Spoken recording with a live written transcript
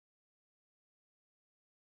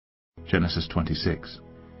Genesis 26.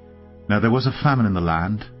 Now there was a famine in the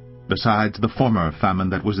land, besides the former famine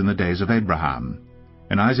that was in the days of Abraham.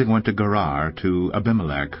 And Isaac went to Gerar to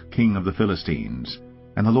Abimelech, king of the Philistines.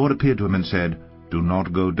 And the Lord appeared to him and said, Do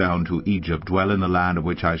not go down to Egypt, dwell in the land of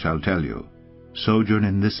which I shall tell you. Sojourn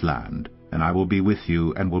in this land, and I will be with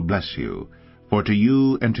you, and will bless you. For to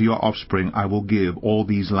you and to your offspring I will give all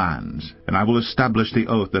these lands, and I will establish the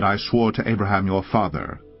oath that I swore to Abraham your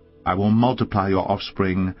father. I will multiply your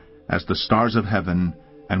offspring as the stars of heaven,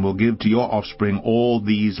 and will give to your offspring all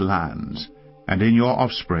these lands. And in your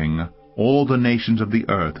offspring all the nations of the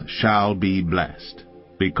earth shall be blessed,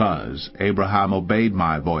 because Abraham obeyed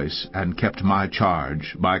my voice, and kept my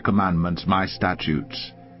charge, my commandments, my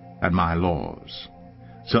statutes, and my laws.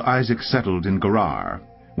 So Isaac settled in Gerar.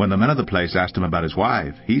 When the men of the place asked him about his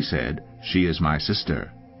wife, he said, She is my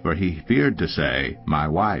sister. For he feared to say, My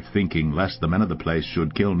wife, thinking lest the men of the place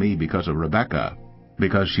should kill me because of Rebekah,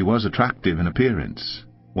 because she was attractive in appearance.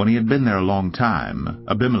 When he had been there a long time,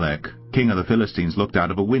 Abimelech, king of the Philistines, looked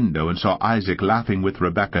out of a window and saw Isaac laughing with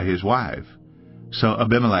Rebekah his wife. So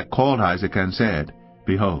Abimelech called Isaac and said,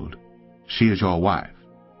 Behold, she is your wife.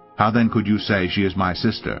 How then could you say, She is my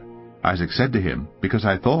sister? Isaac said to him, Because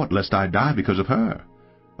I thought, lest I die because of her.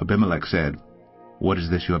 Abimelech said, What is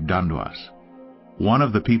this you have done to us? One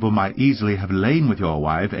of the people might easily have lain with your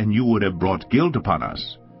wife, and you would have brought guilt upon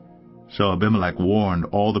us. So Abimelech warned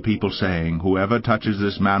all the people, saying, Whoever touches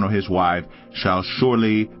this man or his wife shall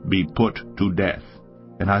surely be put to death.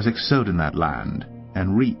 And Isaac sowed in that land,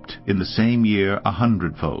 and reaped in the same year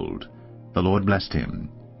 100-fold. The Lord blessed him,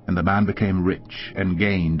 and the man became rich, and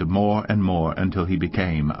gained more and more, until he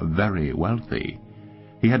became very wealthy.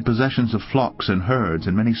 He had possessions of flocks and herds,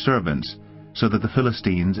 and many servants, so that the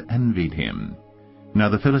Philistines envied him. Now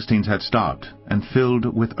the Philistines had stopped, and filled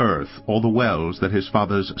with earth all the wells that his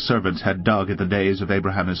father's servants had dug in the days of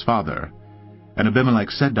Abraham his father. And Abimelech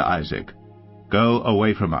said to Isaac, Go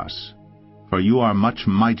away from us, for you are much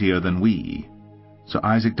mightier than we. So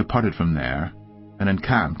Isaac departed from there, and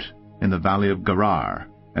encamped in the valley of Gerar,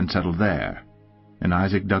 and settled there. And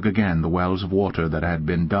Isaac dug again the wells of water that had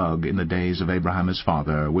been dug in the days of Abraham his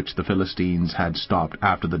father, which the Philistines had stopped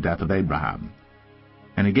after the death of Abraham.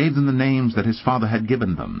 And he gave them the names that his father had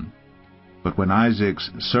given them. But when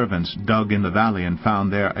Isaac's servants dug in the valley and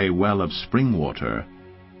found there a well of spring water,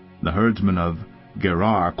 the herdsmen of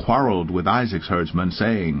Gerar quarreled with Isaac's herdsmen,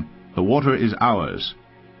 saying, The water is ours.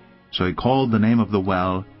 So he called the name of the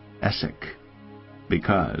well Esek,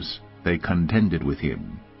 because they contended with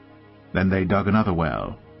him. Then they dug another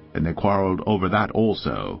well, and they quarreled over that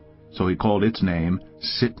also. So he called its name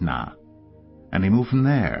Sitnah. And he moved from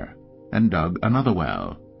there, and dug another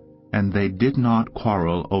well, and they did not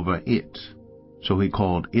quarrel over it. So he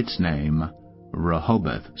called its name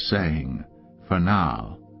Rehoboth, saying, For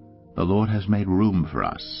now the Lord has made room for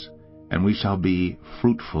us, and we shall be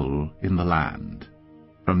fruitful in the land.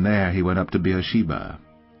 From there he went up to Beersheba,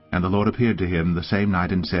 and the Lord appeared to him the same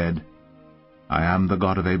night, and said, I am the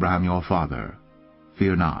God of Abraham your father.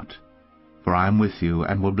 Fear not, for I am with you,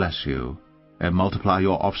 and will bless you, and multiply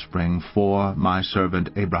your offspring for my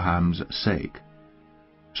servant Abraham's sake.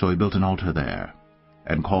 So he built an altar there,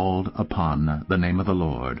 and called upon the name of the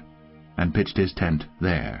Lord, and pitched his tent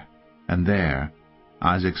there. And there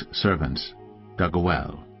Isaac's servants dug a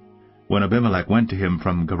well. When Abimelech went to him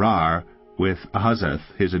from Gerar, with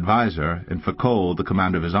Ahuzzath his adviser, and Phicol the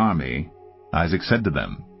commander of his army, Isaac said to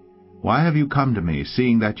them, Why have you come to me,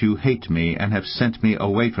 seeing that you hate me, and have sent me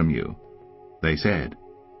away from you? They said,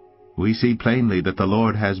 We see plainly that the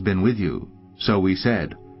Lord has been with you. So we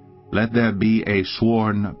said, Let there be a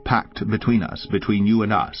sworn pact between us, between you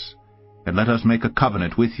and us, and let us make a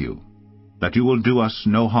covenant with you, that you will do us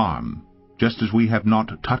no harm, just as we have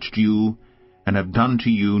not touched you, and have done to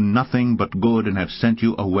you nothing but good, and have sent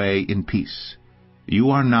you away in peace.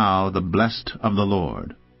 You are now the blessed of the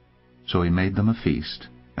Lord. So he made them a feast,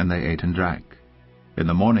 and they ate and drank. In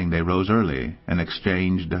the morning they rose early, and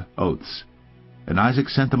exchanged oaths. And Isaac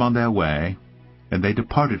sent them on their way, and they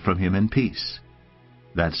departed from him in peace.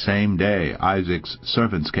 That same day Isaac's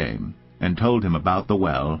servants came, and told him about the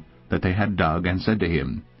well that they had dug, and said to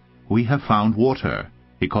him, We have found water.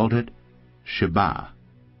 He called it Sheba.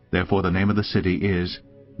 Therefore the name of the city is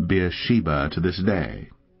Beersheba to this day.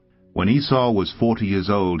 When Esau was 40 years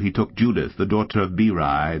old, he took Judith, the daughter of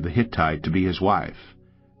Beeri the Hittite, to be his wife,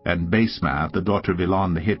 and Basemath, the daughter of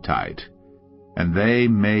Elon the Hittite. And they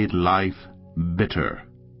made life bitter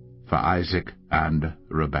for Isaac and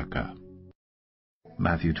Rebekah.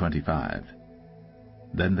 Matthew 25.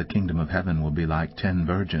 Then the kingdom of heaven will be like 10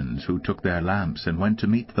 virgins, who took their lamps and went to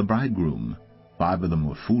meet the bridegroom. 5 of them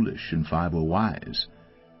were foolish, and 5 were wise.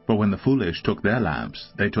 For when the foolish took their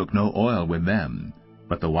lamps, they took no oil with them,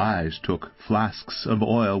 but the wise took flasks of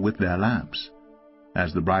oil with their lamps.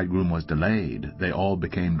 As the bridegroom was delayed, they all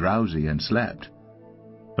became drowsy and slept.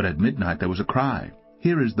 But at midnight there was a cry,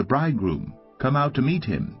 Here is the bridegroom, come out to meet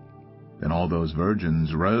him. Then all those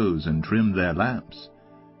virgins rose and trimmed their lamps.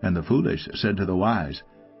 And the foolish said to the wise,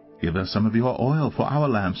 Give us some of your oil, for our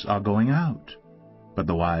lamps are going out. But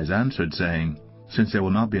the wise answered, saying, Since there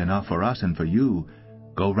will not be enough for us and for you,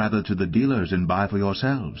 go rather to the dealers and buy for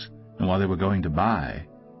yourselves. And while they were going to buy,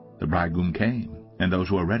 the bridegroom came, and those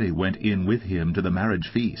who were ready went in with him to the marriage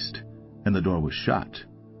feast, and the door was shut.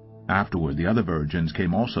 Afterward the other virgins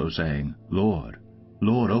came also, saying, Lord,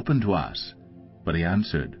 Lord, open to us. But he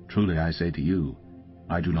answered, Truly I say to you,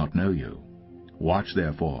 I do not know you. Watch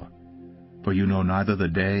therefore, for you know neither the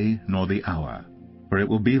day nor the hour. For it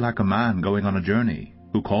will be like a man going on a journey,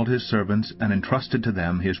 who called his servants and entrusted to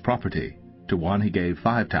them his property. To one he gave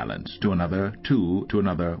 5 talents, to another 2, to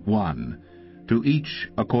another 1, to each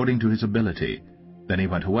according to his ability. Then he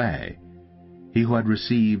went away. He who had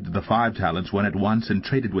received the 5 talents went at once and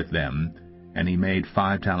traded with them, and he made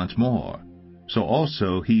 5 talents more. So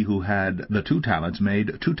also he who had the 2 talents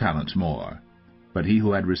made 2 talents more. But he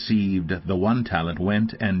who had received the 1 talent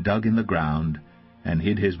went and dug in the ground, and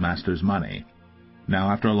hid his master's money.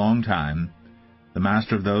 Now after a long time, the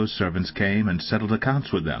master of those servants came and settled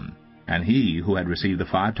accounts with them. And he who had received the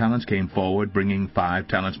 5 talents came forward, bringing 5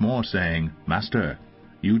 talents more, saying, Master,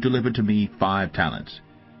 you delivered to me 5 talents.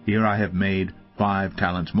 Here I have made 5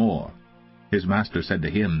 talents more. His master said to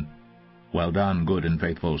him, Well done, good and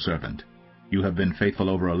faithful servant. You have been faithful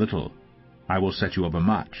over a little. I will set you over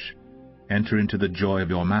much. Enter into the joy of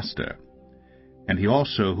your master. And he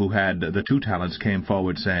also who had the 2 talents came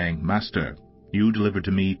forward, saying, Master, you delivered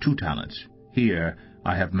to me 2 talents. Here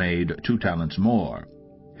I have made 2 talents more.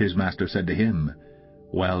 His master said to him,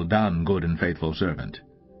 Well done, good and faithful servant.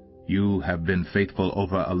 You have been faithful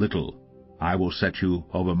over a little. I will set you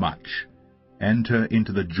over much. Enter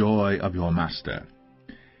into the joy of your master.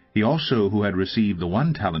 He also who had received the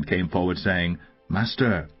 1 talent came forward, saying,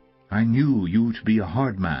 Master, I knew you to be a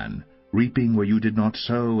hard man, reaping where you did not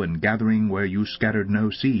sow, and gathering where you scattered no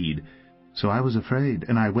seed. So I was afraid,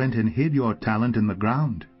 and I went and hid your talent in the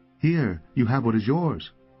ground. Here you have what is yours.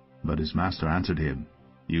 But his master answered him,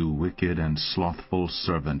 You wicked and slothful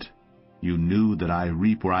servant, you knew that I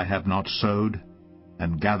reap where I have not sowed,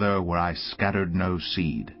 and gather where I scattered no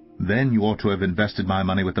seed. Then you ought to have invested my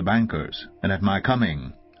money with the bankers, and at my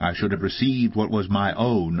coming I should have received what was my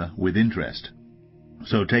own with interest.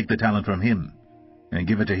 So take the talent from him, and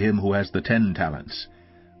give it to him who has the 10 talents.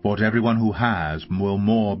 For to everyone who has will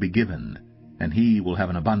more be given, and he will have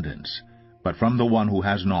an abundance. But from the one who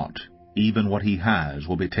has not, even what he has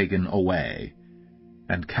will be taken away.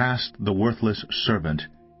 And cast the worthless servant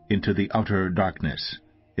into the outer darkness.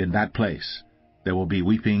 In that place there will be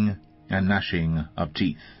weeping and gnashing of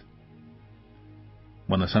teeth.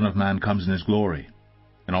 When the Son of Man comes in his glory,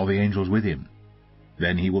 and all the angels with him,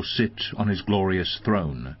 then he will sit on his glorious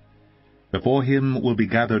throne. Before him will be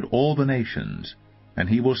gathered all the nations, and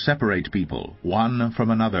he will separate people one from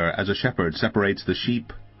another, as a shepherd separates the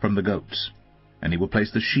sheep from the goats. And he will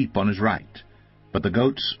place the sheep on his right, but the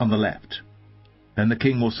goats on the left. Then the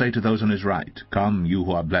king will say to those on his right, Come, you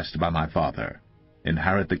who are blessed by my Father,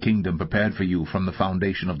 inherit the kingdom prepared for you from the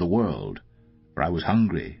foundation of the world. For I was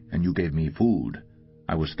hungry, and you gave me food.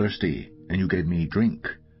 I was thirsty, and you gave me drink.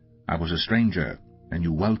 I was a stranger, and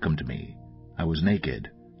you welcomed me. I was naked,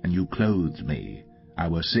 and you clothed me. I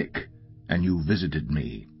was sick, and you visited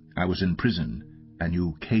me. I was in prison, and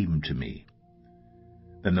you came to me.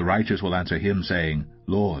 Then the righteous will answer him, saying,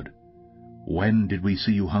 Lord, when did we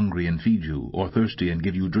see you hungry and feed you, or thirsty and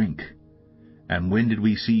give you drink? And when did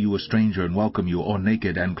we see you a stranger and welcome you, or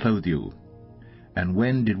naked and clothe you? And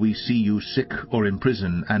when did we see you sick or in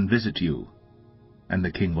prison and visit you? And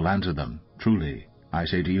the king will answer them, Truly, I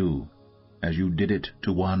say to you, as you did it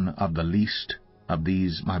to one of the least of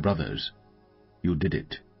these my brothers, you did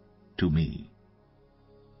it to me.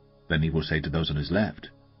 Then he will say to those on his left,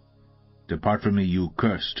 Depart from me, you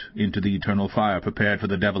cursed, into the eternal fire prepared for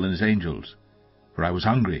the devil and his angels. For I was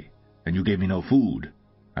hungry, and you gave me no food.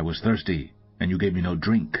 I was thirsty, and you gave me no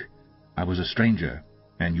drink. I was a stranger,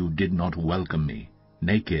 and you did not welcome me.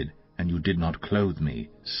 Naked, and you did not clothe me.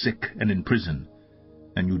 Sick and in prison,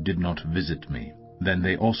 and you did not visit me. Then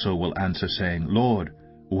they also will answer, saying, Lord,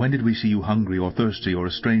 when did we see you hungry, or thirsty, or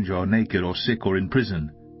a stranger, or naked, or sick, or in prison,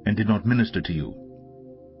 and did not minister to you?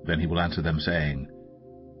 Then he will answer them, saying,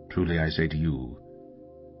 Truly I say to you,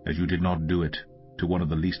 as you did not do it to one of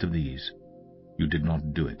the least of these, you did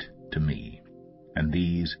not do it to me. And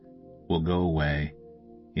these will go away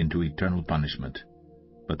into eternal punishment,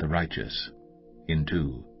 but the righteous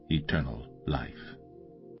into eternal life.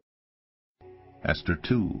 Esther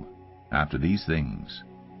 2. After these things,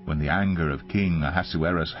 when the anger of King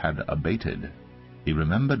Ahasuerus had abated, he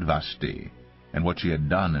remembered Vashti, and what she had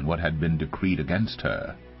done, and what had been decreed against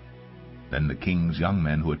her. Then the king's young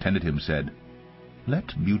men who attended him said,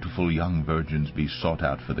 Let beautiful young virgins be sought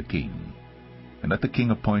out for the king, and let the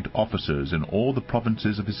king appoint officers in all the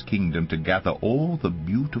provinces of his kingdom to gather all the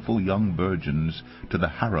beautiful young virgins to the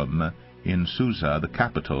harem in Susa, the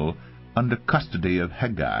capital, under custody of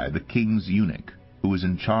Hegai, the king's eunuch, who is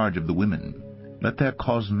in charge of the women. Let their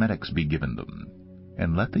cosmetics be given them,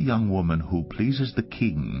 and let the young woman who pleases the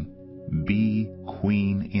king be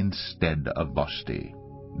queen instead of Vashti.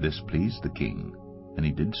 This pleased the king, and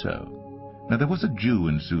he did so. Now there was a Jew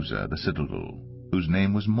in Susa, the citadel, whose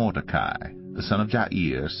name was Mordecai, the son of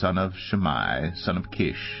Jair, son of Shimei, son of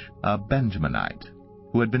Kish, a Benjaminite,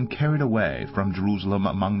 who had been carried away from Jerusalem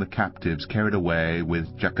among the captives, carried away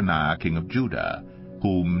with Jeconiah king of Judah,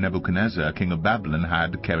 whom Nebuchadnezzar king of Babylon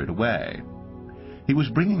had carried away. He was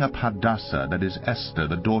bringing up Hadassah, that is Esther,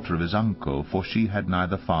 the daughter of his uncle, for she had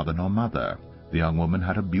neither father nor mother. The young woman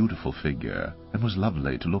had a beautiful figure, and was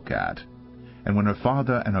lovely to look at. And when her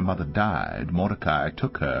father and her mother died, Mordecai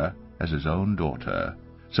took her as his own daughter.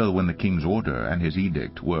 So when the king's order and his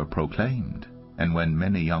edict were proclaimed, and when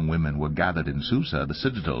many young women were gathered in Susa, the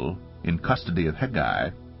citadel, in custody of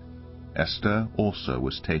Hegai, Esther also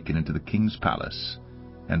was taken into the king's palace,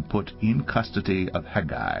 and put in custody of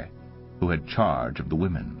Hegai, who had charge of the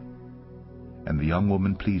women. And the young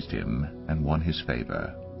woman pleased him, and won his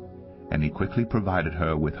favor. And he quickly provided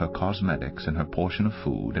her with her cosmetics and her portion of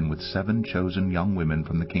food, and with 7 chosen young women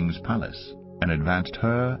from the king's palace, and advanced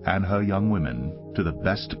her and her young women to the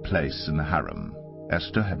best place in the harem.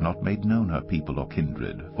 Esther had not made known her people or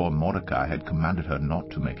kindred, for Mordecai had commanded her not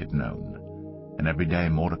to make it known. And every day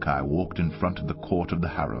Mordecai walked in front of the court of the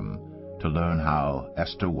harem, to learn how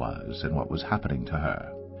Esther was, and what was happening to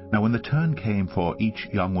her. Now when the turn came for each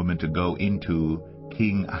young woman to go into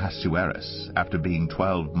King Ahasuerus, after being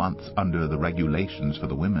 12 months under the regulations for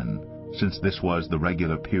the women, since this was the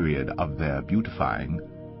regular period of their beautifying,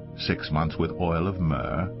 6 months with oil of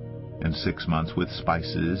myrrh, and 6 months with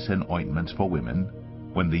spices and ointments for women,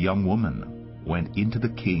 when the young woman went into the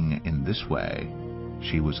king in this way,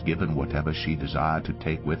 she was given whatever she desired to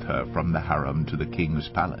take with her from the harem to the king's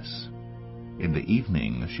palace. In the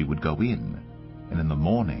evening she would go in, and in the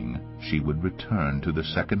morning she would return to the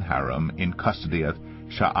second harem in custody of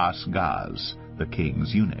Shaashgaz, the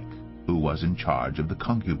king's eunuch, who was in charge of the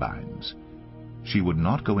concubines. She would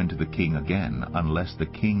not go into the king again unless the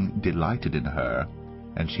king delighted in her,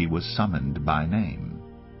 and she was summoned by name.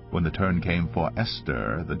 When the turn came for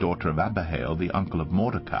Esther, the daughter of Abihail, the uncle of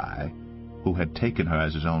Mordecai, who had taken her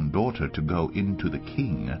as his own daughter to go into the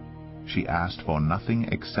king, she asked for nothing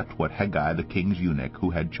except what Hegai, the king's eunuch, who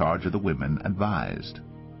had charge of the women, advised.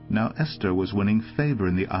 Now Esther was winning favor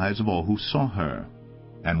in the eyes of all who saw her.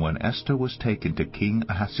 And when Esther was taken to King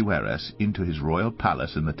Ahasuerus into his royal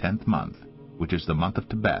palace in the 10th month, which is the month of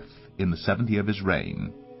Tebeth, in the 7th year of his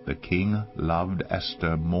reign, the king loved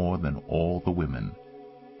Esther more than all the women,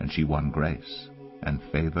 and she won grace and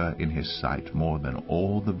favor in his sight more than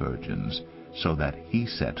all the virgins, so that he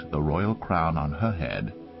set the royal crown on her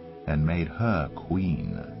head, and made her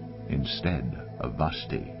queen instead of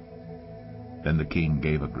Vashti. Then the king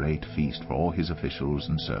gave a great feast for all his officials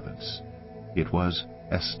and servants. It was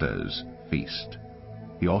Esther's feast.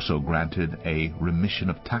 He also granted a remission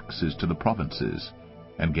of taxes to the provinces,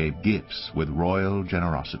 and gave gifts with royal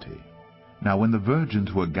generosity. Now when the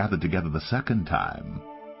virgins were gathered together the second time,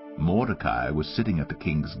 Mordecai was sitting at the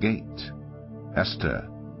king's gate. Esther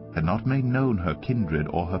had not made known her kindred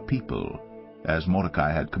or her people, as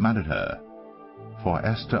Mordecai had commanded her. For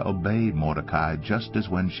Esther obeyed Mordecai just as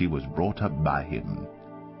when she was brought up by him.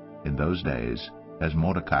 In those days, as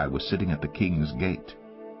Mordecai was sitting at the king's gate,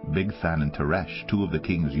 Bigthan and Teresh, 2 of the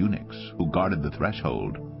king's eunuchs, who guarded the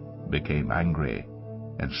threshold, became angry,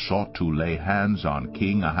 and sought to lay hands on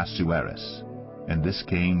King Ahasuerus. And this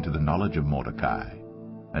came to the knowledge of Mordecai,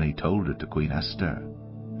 and he told it to Queen Esther,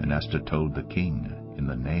 and Esther told the king in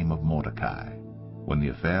the name of Mordecai. When the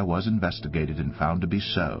affair was investigated and found to be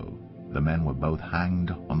so, the men were both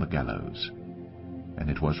hanged on the gallows. And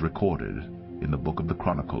it was recorded in the book of the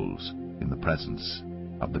Chronicles in the presence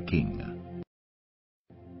of the king.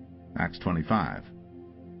 Acts 25.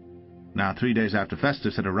 Now 3 days after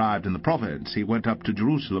Festus had arrived in the province, he went up to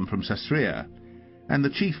Jerusalem from Caesarea. And the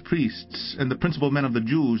chief priests and the principal men of the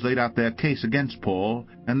Jews laid out their case against Paul,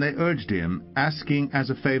 and they urged him, asking as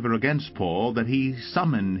a favor against Paul that he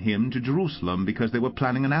summon him to Jerusalem, because they were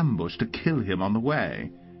planning an ambush to kill him on the way.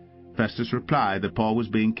 Festus replied that Paul was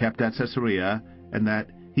being kept at Caesarea, and that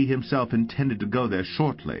he himself intended to go there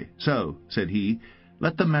shortly. So, said he,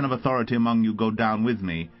 let the men of authority among you go down with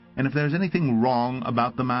me, and if there is anything wrong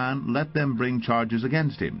about the man, let them bring charges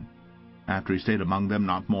against him. After he stayed among them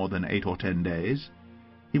not more than 8 or 10 days,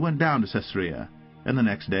 he went down to Caesarea, and the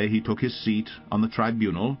next day he took his seat on the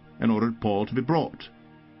tribunal and ordered Paul to be brought.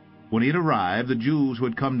 When he had arrived, the Jews who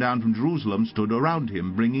had come down from Jerusalem stood around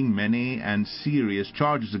him, bringing many and serious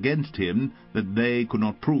charges against him that they could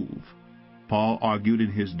not prove. Paul argued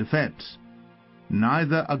in his defense,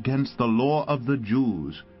 "Neither against the law of the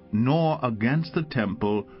Jews, nor against the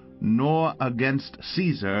temple, nor against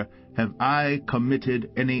Caesar have I committed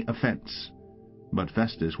any offense." But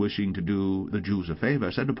Festus, wishing to do the Jews a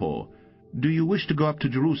favor, said to Paul, "Do you wish to go up to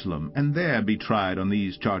Jerusalem, and there be tried on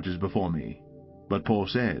these charges before me?" But Paul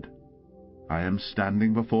said, "I am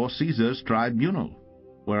standing before Caesar's tribunal,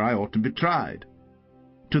 where I ought to be tried.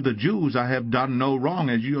 To the Jews I have done no wrong,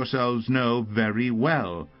 as you yourselves know very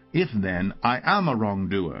well. If then I am a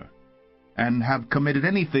wrongdoer, and have committed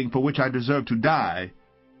anything for which I deserve to die,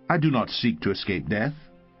 I do not seek to escape death.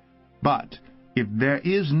 But if there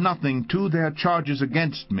is nothing to their charges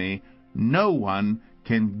against me, no one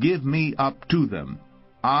can give me up to them.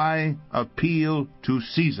 I appeal to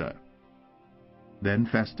Caesar." Then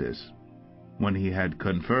Festus, when he had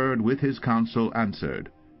conferred with his council, answered,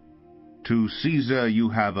 "To Caesar you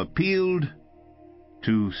have appealed,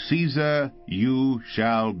 to Caesar you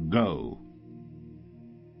shall go."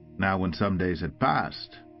 Now when some days had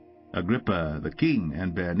passed, Agrippa the king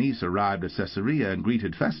and Bernice arrived at Caesarea and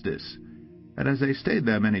greeted Festus. And as they stayed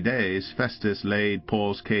there many days, Festus laid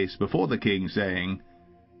Paul's case before the king, saying,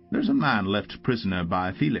 "There's a man left prisoner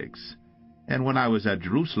by Felix. And when I was at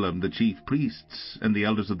Jerusalem, the chief priests and the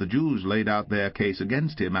elders of the Jews laid out their case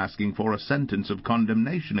against him, asking for a sentence of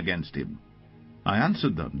condemnation against him. I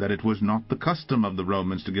answered them that it was not the custom of the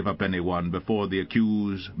Romans to give up anyone before the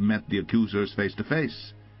accused met the accusers face to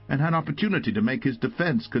face, and had opportunity to make his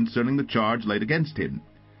defense concerning the charge laid against him.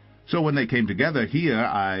 So when they came together here,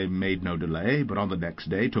 I made no delay, but on the next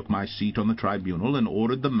day took my seat on the tribunal and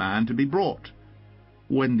ordered the man to be brought.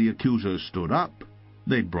 When the accusers stood up,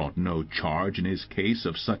 they brought no charge in his case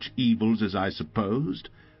of such evils as I supposed.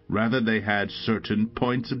 Rather, they had certain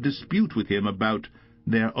points of dispute with him about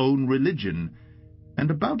their own religion,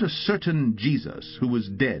 and about a certain Jesus who was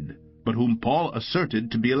dead, but whom Paul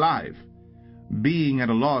asserted to be alive. Being at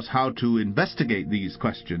a loss how to investigate these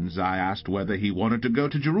questions, I asked whether he wanted to go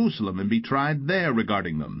to Jerusalem and be tried there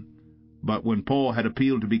regarding them. But when Paul had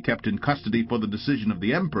appealed to be kept in custody for the decision of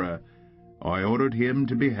the emperor, I ordered him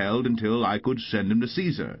to be held until I could send him to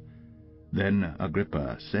Caesar." Then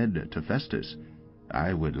Agrippa said to Festus,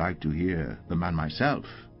 "I would like to hear the man myself."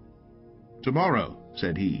 "Tomorrow,"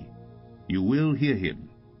 said he, "you will hear him."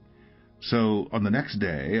 So on the next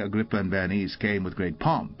day Agrippa and Bernice came with great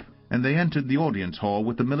pomp, and they entered the audience hall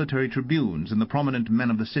with the military tribunes and the prominent men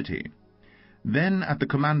of the city. Then at the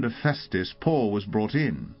command of Festus Paul was brought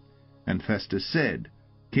in, and Festus said,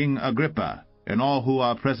 "King Agrippa, and all who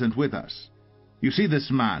are present with us, you see this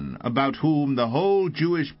man, about whom the whole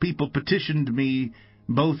Jewish people petitioned me,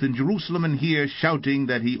 both in Jerusalem and here, shouting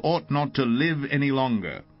that he ought not to live any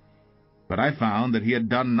longer. But I found that he had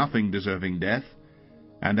done nothing deserving death,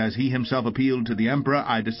 and as he himself appealed to the emperor,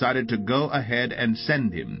 I decided to go ahead and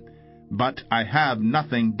send him. But I have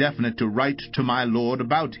nothing definite to write to my lord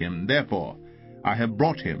about him. Therefore, I have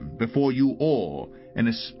brought him before you all, and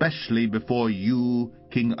especially before you,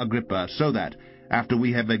 King Agrippa, so that, after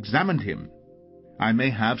we have examined him, I may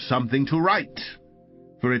have something to write.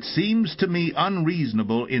 For it seems to me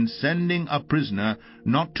unreasonable in sending a prisoner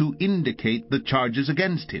not to indicate the charges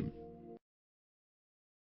against him.